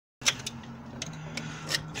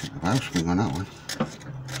valve spring on that one.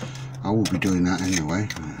 I will be doing that anyway.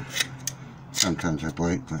 Sometimes I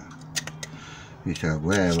break, but it's a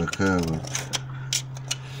rare occurrence.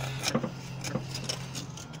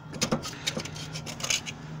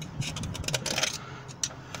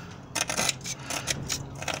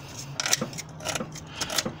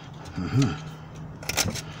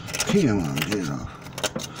 Come on, get off.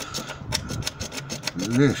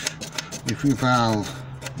 This, if your valve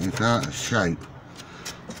is out of shape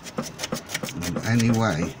in any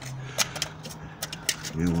way,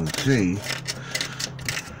 you will see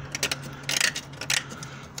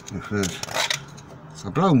if there's a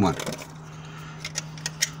blown one.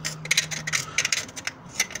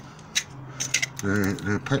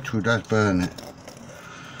 The petrol does burn it.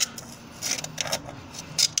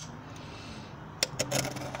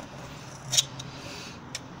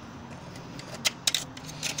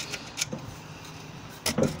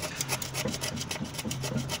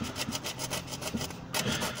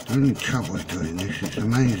 The only trouble with doing this, it's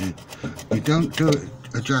amazing. You don't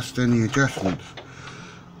adjust any adjustments,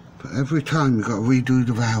 but every time you've got to redo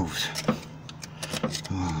the valves.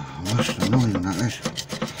 Oh, that's annoying, that is.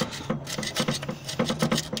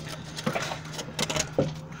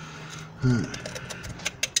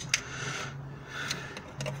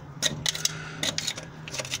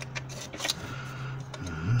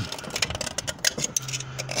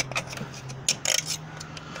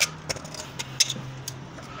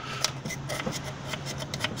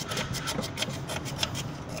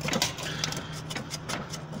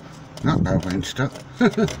 That valve ain't stuck. You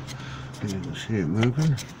can see it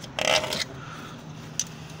moving.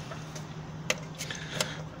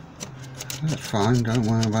 That's fine, don't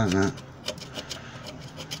worry about that.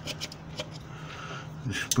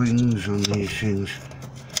 The springs on these things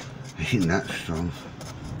ain't that strong.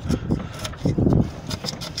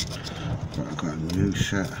 But I've got a new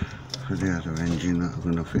set for the other engine that I'm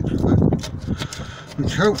going to fix with it,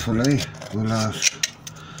 which hopefully will last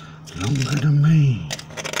longer than me.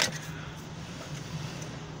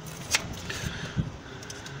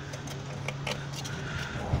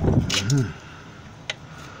 And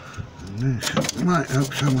this might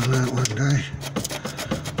help someone out one day,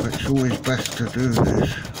 but it's always best to do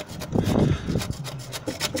this.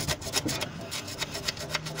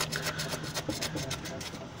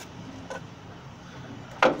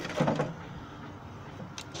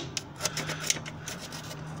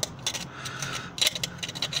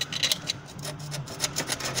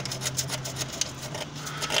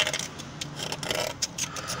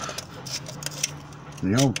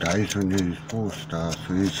 In the old days when you used 4 stars,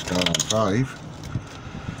 we used to start on 5.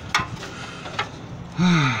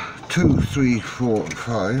 2, 3, 4 and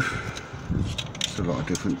 5. It's a lot of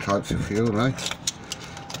different types of fuel, eh?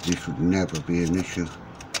 This would never be an issue.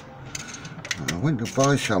 I went to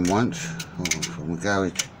buy some once from a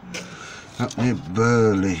garage up near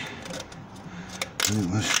Burley, and it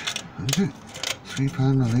was it? £3 a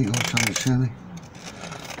litre or something silly.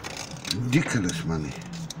 Ridiculous money.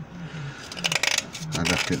 I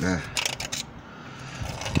left it there.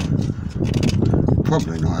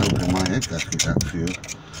 Probably not helping my head gasket that fuel,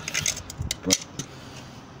 but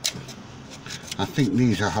I think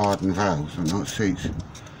these are hardened valves and not seats.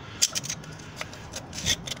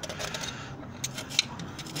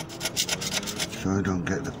 So I don't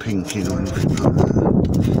get the pinking or anything like that.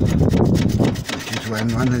 Which is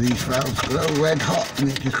when one of these valves goes red hot and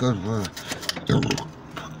it just goes,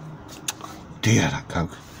 dear, that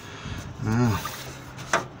coke.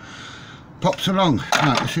 Pops along.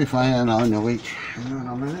 Right, let's see if I airline a week. Hang on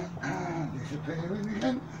a minute. Disappearing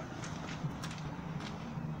again.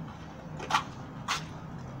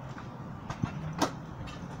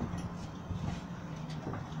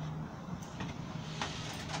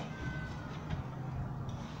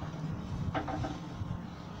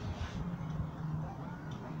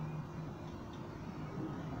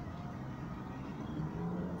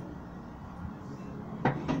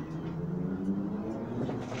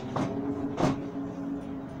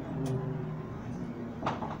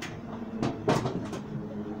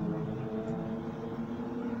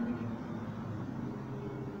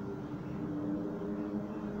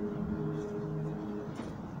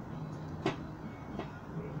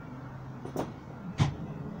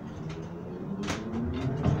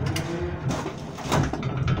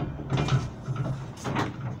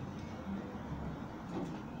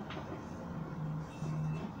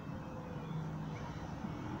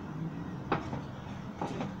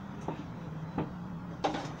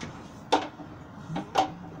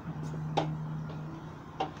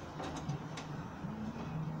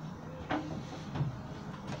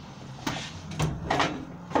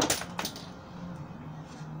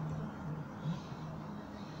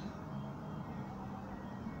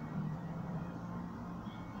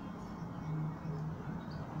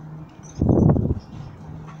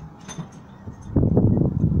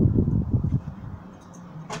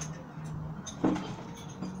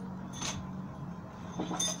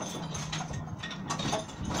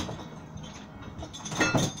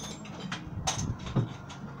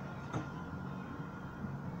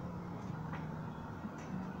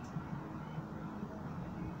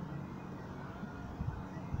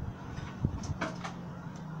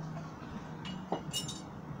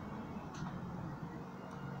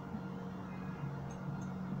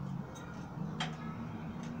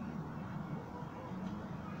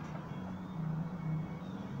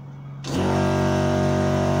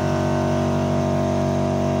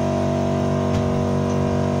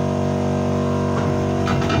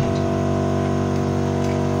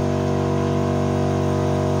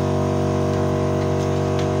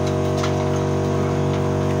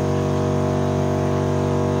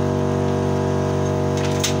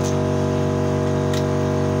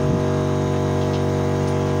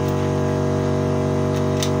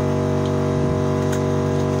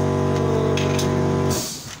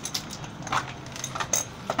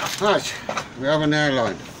 Right, we have an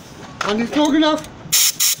airline, and it's long enough,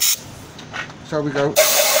 so we go.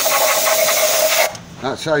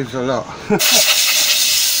 That saves a lot.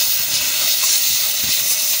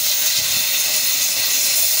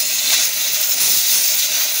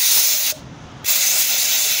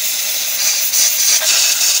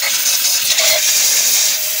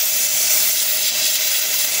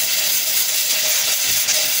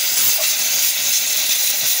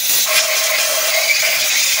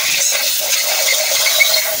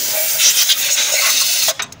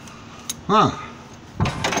 Ah,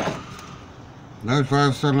 those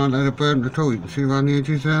valves don't like they're burnt at all. You can see around the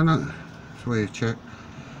edges there, look. That's where you check.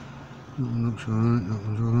 That one looks alright, that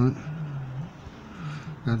one's alright.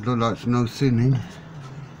 That looks like there's no thinning.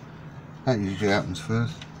 That usually happens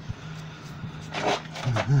first.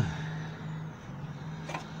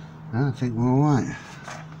 I think we're alright.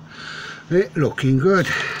 It's looking good.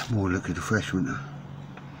 More liquid refreshment.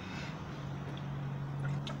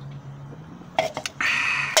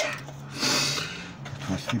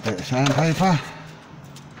 Trusty bit of sandpaper.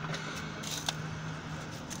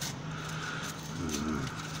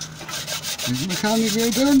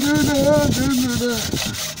 Mechanically, don't do that, don't do that.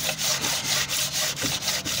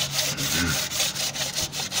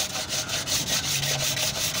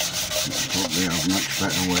 Probably have much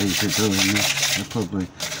better ways of doing this. I'll probably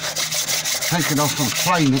take it off and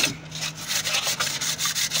plane it.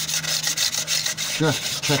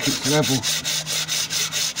 Just check its level.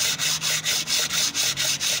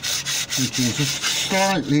 Which is just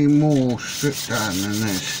slightly more stripped down than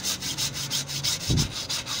this.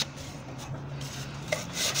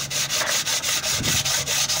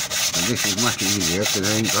 And this is much easier because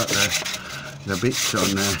I ain't got the bits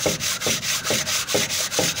on there.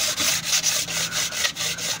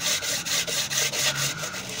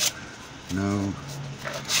 No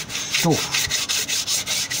stuff.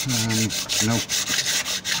 No. I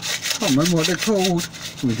can't remember what they're called.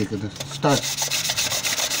 Ridiculous. Studs.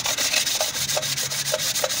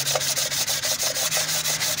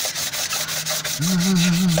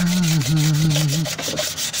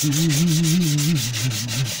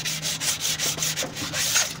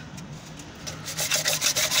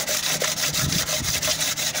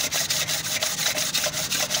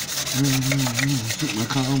 Put my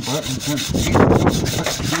car on back and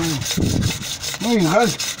there you go.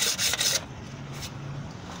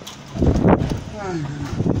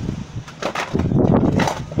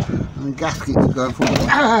 And the gaskets are going for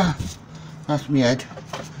that's my head.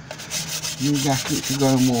 New gaskets are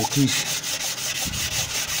going walkies.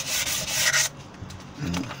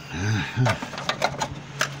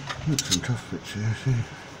 Look, some tough bits here, see?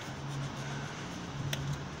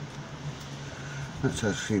 That's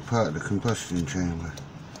actually part of the combustion chamber.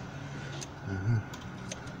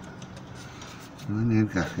 So we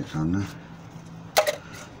need gaskets on there.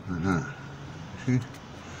 Like that. See?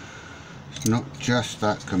 It's not just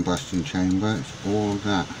that combustion chamber, it's all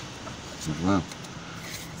that as well.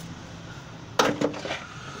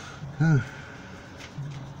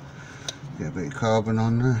 Get a bit of carbon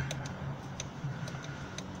on there.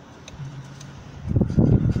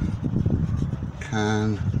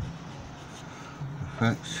 Can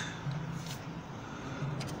affect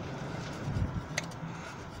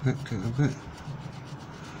it a bit.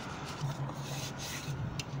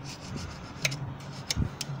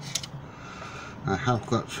 I have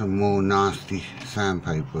got some more nasty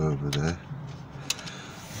sandpaper over there,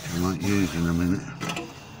 which I might use in a minute.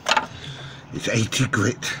 It's 80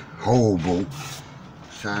 grit, horrible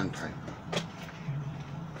sandpaper.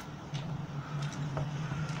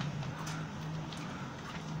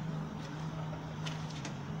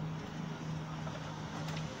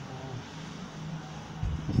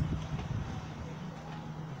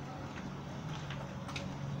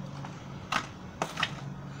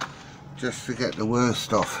 Just to get the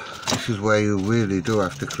worst off. This is where you really do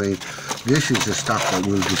have to clean. This is the stuff that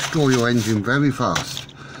will destroy your engine very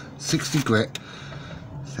fast. 60 grit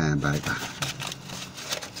sandpaper.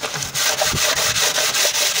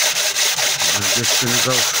 I'm just going to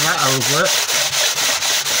go flat over it.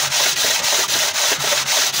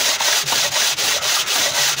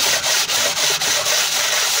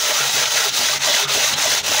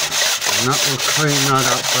 And that will clean that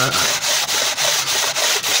up better.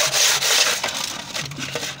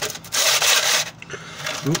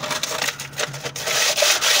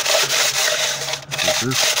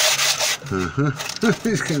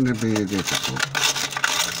 It's going to be difficult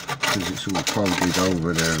because it's all folded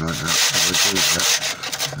over there like that. So we do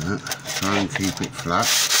that. Try and keep it flat.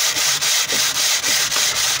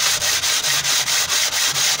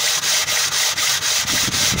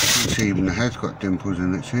 You see, even the head's got dimples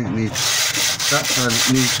in it. See, it needs, that's where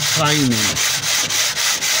it needs planing.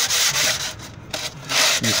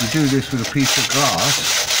 And if you do this with a piece of glass,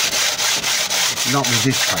 not with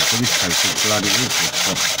this paper is bloody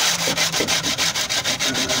useless.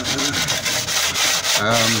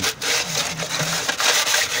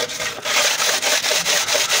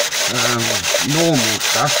 Normal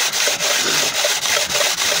stuff.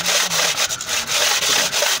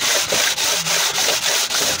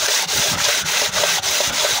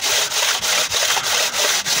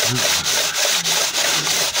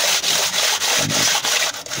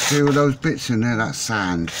 See all those bits in there, that's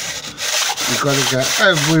sand. You've got to get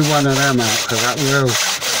every one of them out because that will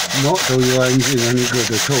not do your engine any good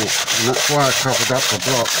at all. And that's why I covered up the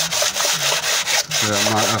block. So I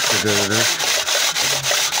might have to do this.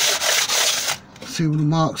 See all the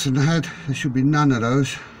marks in the head? There should be none of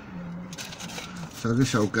those. So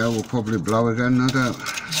this old girl will probably blow again, no doubt.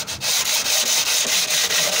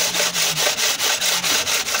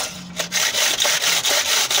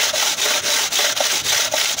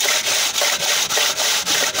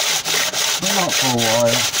 Not for a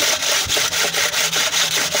while.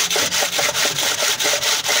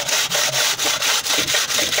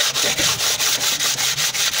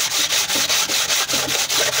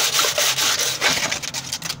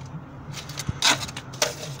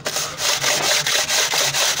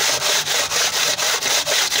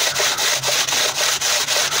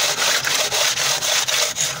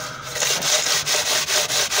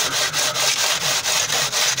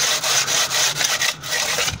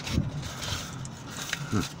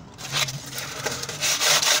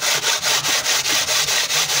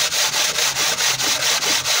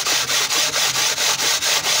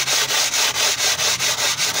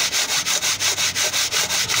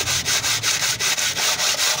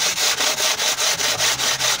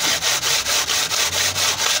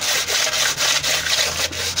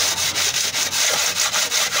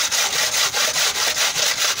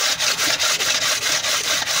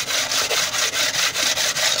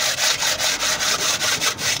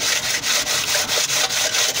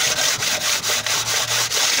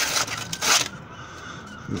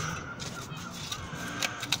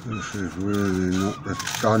 This is really not the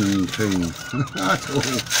done thing at all.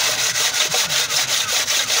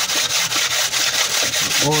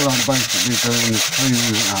 All I'm basically doing is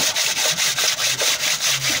cleaning it up.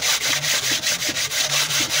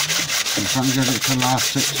 If I can get it to last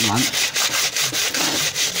 6 months,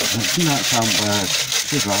 doesn't that sound bad?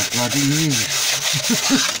 Should last bloody years.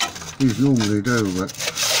 These normally do, but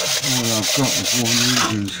all I've got is worn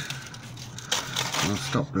engines. I'll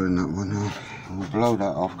stop doing that one now. We'll blow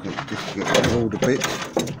that off, just to get rid of all the bits.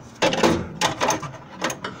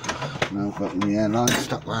 Now I've got the airline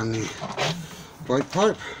stuck around the brake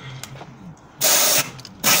pipe.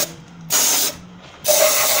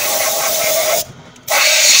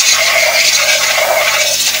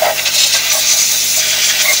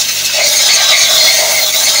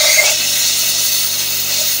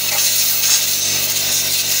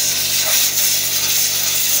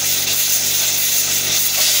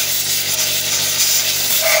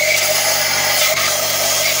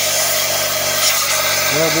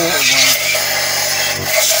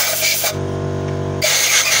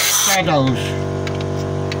 Shadows,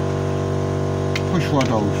 push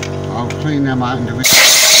waddles, I'll clean them out into it.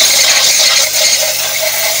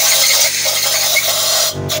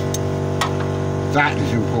 That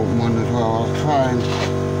is an important one as well. I'll try and, I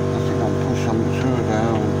think I'll push something through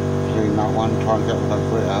there and clean that one, try and get all that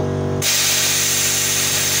grit out.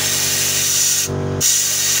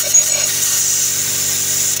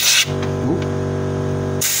 Ooh.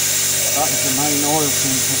 That is the main oil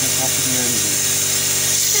thing for the top of the engine.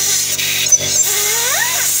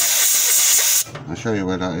 I'll show you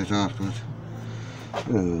where that is afterwards.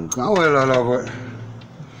 Oh, well, I love it.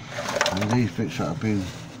 And these bits that I've been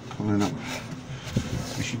pulling up,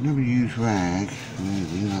 you should never use rag,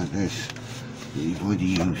 anything like this that you've already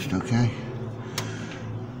used, okay?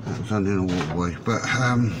 That was on in a waterway, but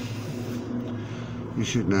you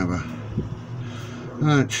should never.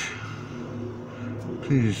 Right,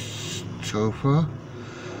 please, so far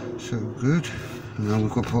so good. And now we've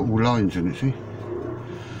got to put all lines in it, see?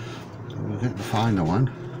 So we'll get the finer one.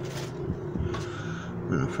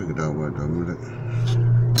 And I figured out what I've done with it.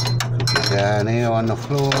 Put it down here on the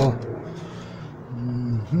floor.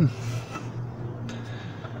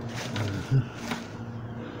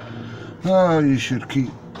 Oh, you should keep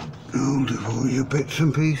hold of all your bits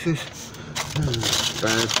and pieces.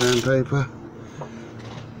 Bad sandpaper.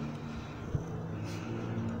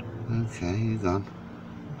 Okay, you're gone.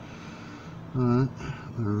 Alright,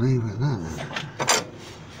 I'll leave it there then.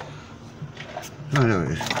 Oh, there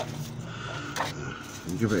it is.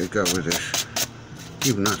 Give it a go with this.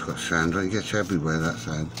 Even that's got sand, right? It gets everywhere, that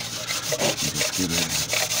sand. Just give it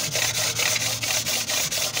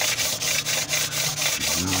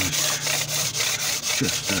nice.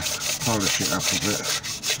 Just polish it up a bit.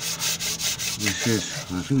 This is,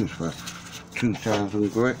 I think it's about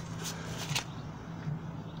 2,000 grit.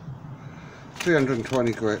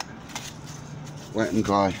 320 grit. Wet and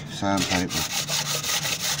dry sandpaper.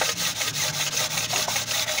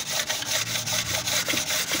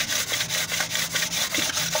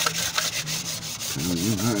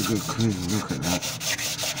 Had a good clean look at that.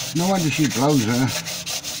 No wonder she blows her.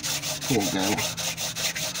 Poor girl.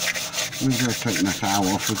 We've just taken the towel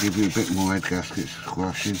off, we'll give you a bit more head gasket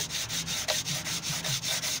squashing.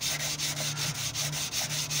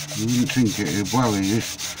 You wouldn't think it'd worry you.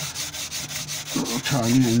 Not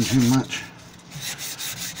tying it in too much.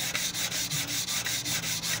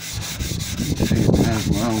 You can see it there as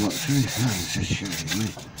well, look, see? Oh, it's just shitty me.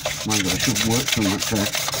 My God, I should work so much there.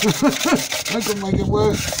 I could make it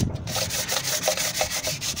work.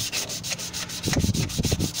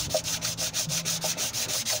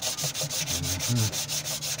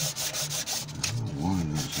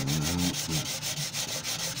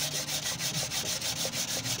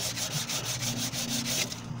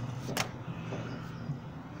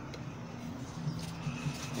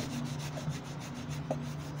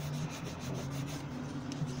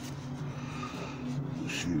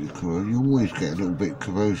 You always get a little bit of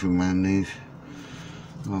corrosion around these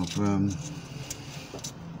of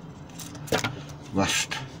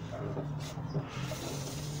rust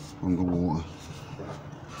from the water.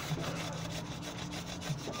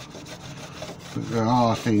 But there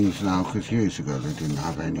are things now, because years ago they didn't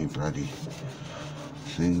have any bloody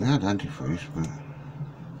thing. They had antifreeze, but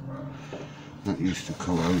that used to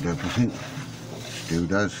corrode everything. Still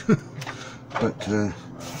does. But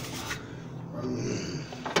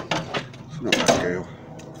not that deal.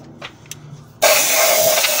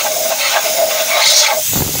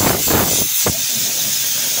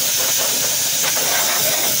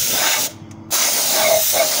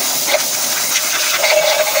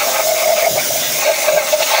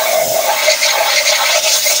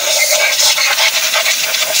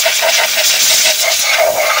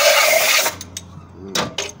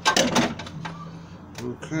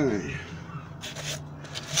 Okay.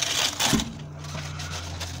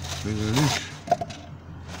 Big of this.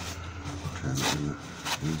 Okay,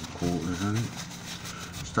 in the quarters on it.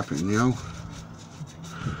 Stuff it in the hole.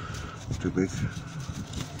 Too big.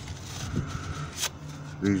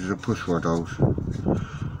 These are the push rod holes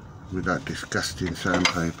with that disgusting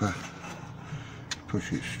sandpaper.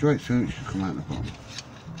 Push it straight through, it should come out the bottom.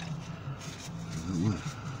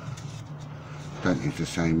 Don't use the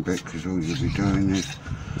same bit because all you'll be doing is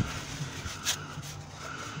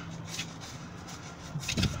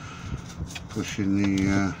pushing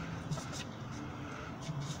the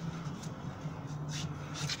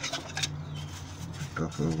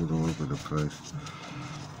stuff all over the place.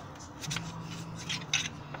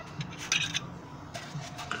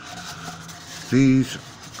 These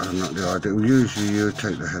are not the ideal. Usually you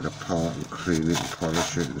take the head apart and clean it and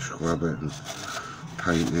polish it and scrub it and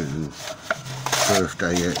paint it and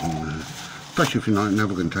birthday it, and especially if you're not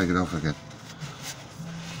never going to take it off again.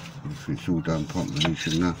 If it's all done properly, you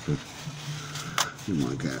shouldn't have to. You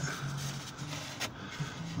might get,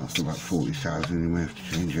 after about 40,000 you may have to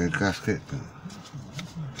change your gasket, but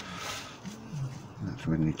that's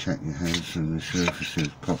when you check your heads and the surfaces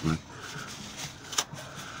properly.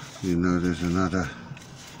 You know there's another,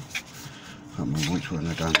 I can't remember which one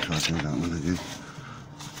I've done, so I'll do that one again.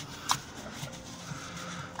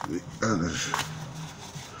 The others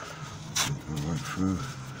go right through.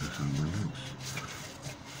 That's on my lips.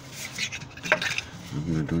 I'm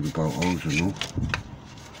going to do the bolt holes and all.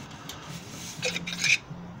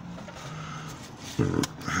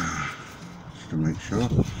 Just to make sure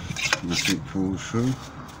nothing falls through.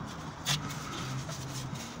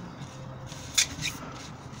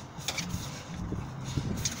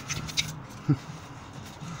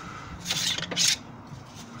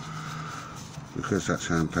 because that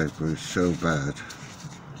sandpaper is so bad.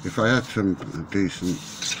 If I had some decent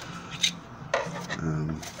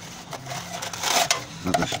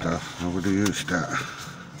other stuff, I would have used that.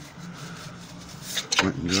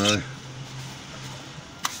 Wet and dry.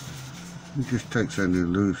 It just takes any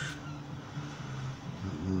loose.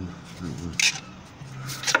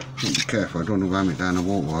 Be careful, I don't want to ram it down the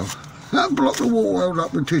water well. That block the water well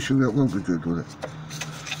up with tissue, that won't be good, will it?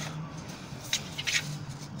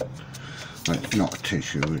 Well, it's not a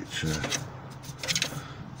tissue, it's a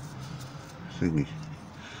thingy.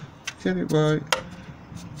 Get it right.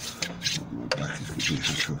 Oh, my back is getting a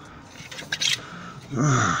hassle.